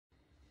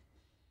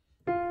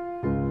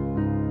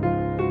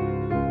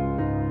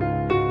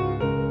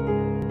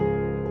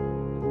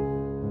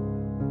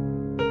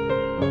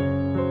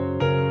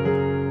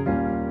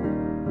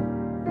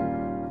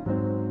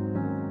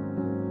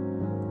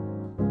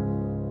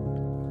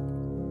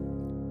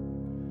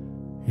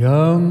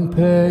Young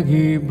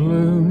Peggy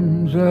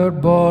blooms, her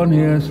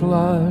bonniest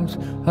lass,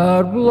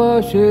 her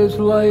blushes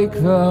like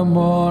the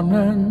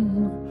morning,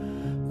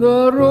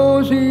 the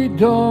rosy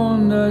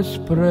dawn, the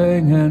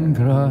springing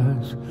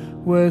grass,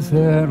 with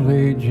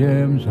early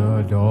gems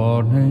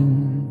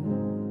adorning.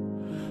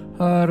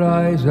 Her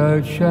eyes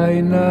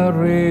outshine the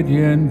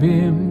radiant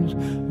beams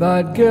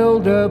that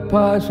gild a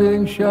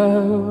passing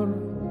shower,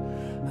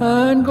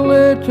 and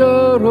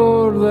glitter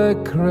o'er the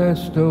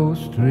crystal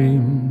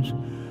streams,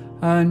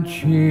 and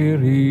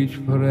cheer each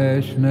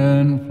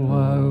freshening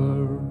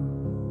flower.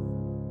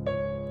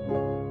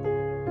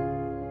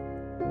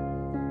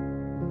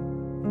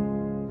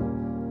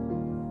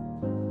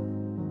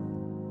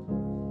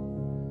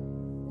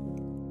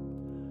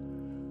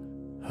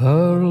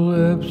 Her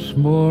lips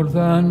more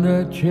than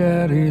the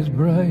cherries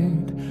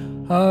bright,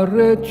 a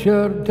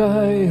richer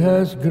dye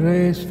has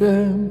graced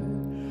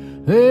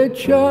them. They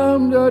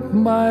charmed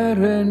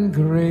admiring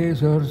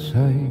grazer's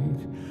sight,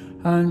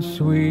 and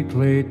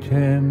sweetly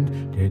tempt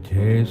to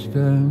taste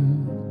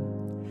them.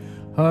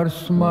 Her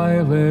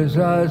smile is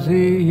as the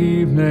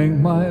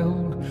evening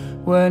mild,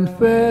 when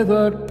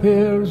feathered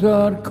pairs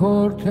are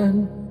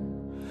courting,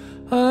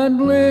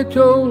 and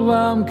little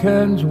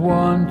lambkins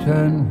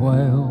wanton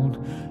wild,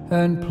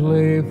 and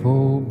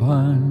playful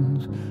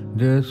bands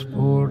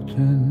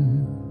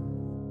disporting.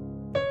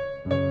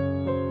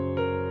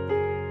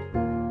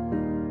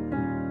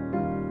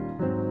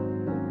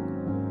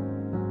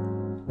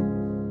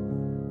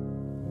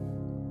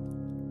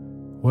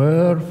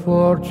 Where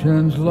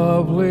fortune's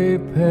lovely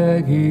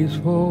Peggy's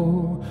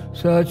foe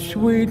such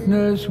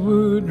sweetness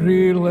would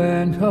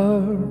relent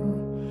her,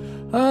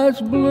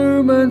 as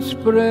bloom in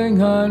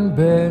spring and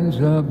bends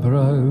a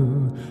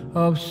brow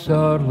of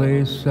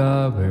surly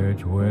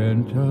savage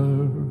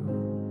winter.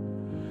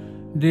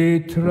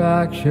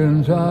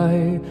 Detractions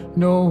I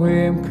no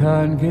aim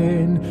can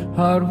gain,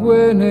 her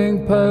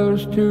winning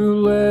powers to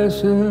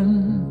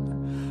lessen,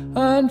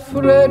 and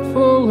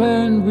fretful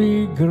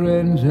envy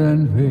grins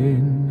in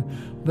vain,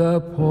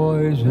 the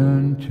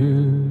poison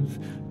tooth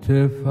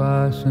to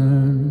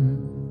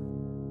fasten.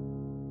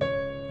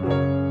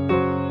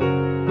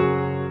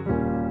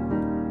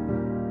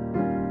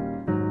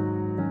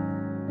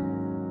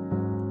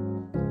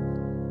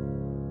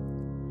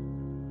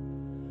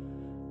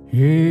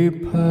 Ye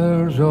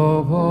powers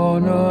of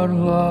honor,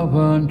 love,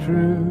 and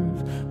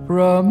truth,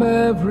 from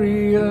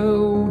every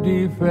ill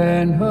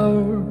defend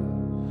her.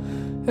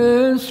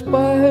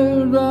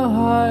 Inspire the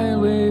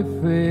highly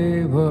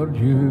favored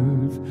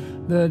youth,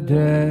 the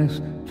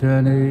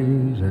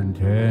destinies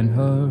intend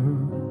her.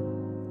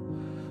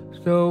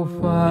 So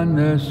fan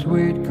the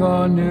sweet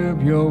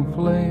connubial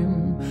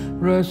flame,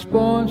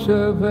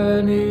 responsive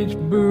in each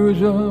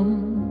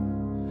bosom,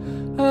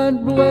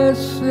 and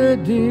bless the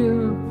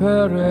dear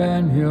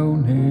perennial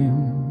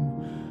name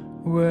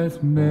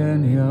with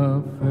many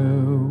a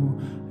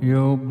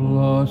filial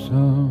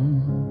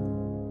blossom.